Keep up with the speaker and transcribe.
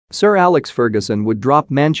Sir Alex Ferguson would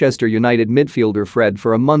drop Manchester United midfielder Fred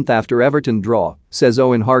for a month after Everton draw, says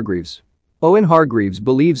Owen Hargreaves. Owen Hargreaves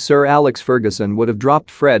believes Sir Alex Ferguson would have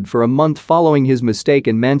dropped Fred for a month following his mistake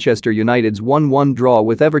in Manchester United's 1-1 draw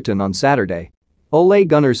with Everton on Saturday. Ole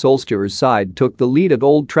Gunnar Solskjaer's side took the lead at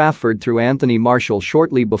Old Trafford through Anthony Martial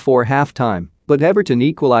shortly before half-time, but Everton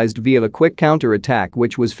equalised via a quick counter-attack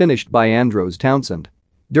which was finished by Andros Townsend.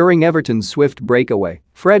 During Everton's swift breakaway,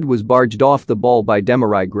 Fred was barged off the ball by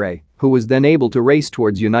Demarai Gray, who was then able to race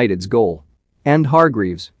towards United's goal. And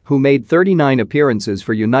Hargreaves, who made 39 appearances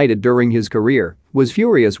for United during his career, was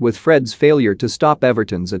furious with Fred's failure to stop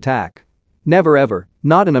Everton's attack. "Never ever,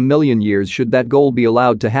 not in a million years should that goal be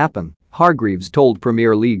allowed to happen," Hargreaves told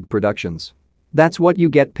Premier League Productions. "That's what you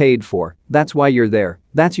get paid for, that's why you're there,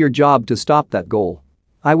 that's your job to stop that goal.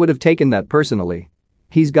 I would have taken that personally.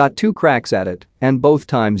 He's got 2 cracks at it, and both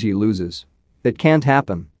times he loses. It can't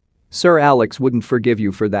happen. Sir Alex wouldn't forgive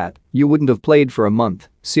you for that, you wouldn't have played for a month,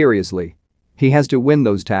 seriously. He has to win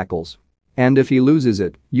those tackles. And if he loses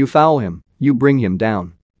it, you foul him, you bring him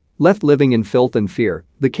down." Left living in filth and fear,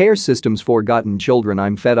 the care system's forgotten children.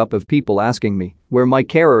 I'm fed up of people asking me where my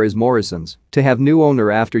carer is. Morrison's to have new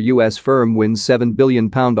owner after US firm wins £7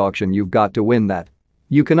 billion auction. You've got to win that.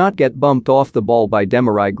 You cannot get bumped off the ball by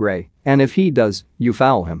Demarai Gray, and if he does, you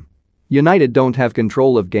foul him. United don't have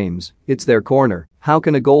control of games, it's their corner, how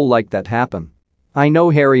can a goal like that happen? I know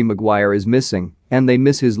Harry Maguire is missing, and they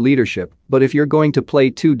miss his leadership, but if you're going to play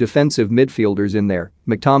 2 defensive midfielders in there,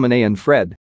 McTominay and Fred,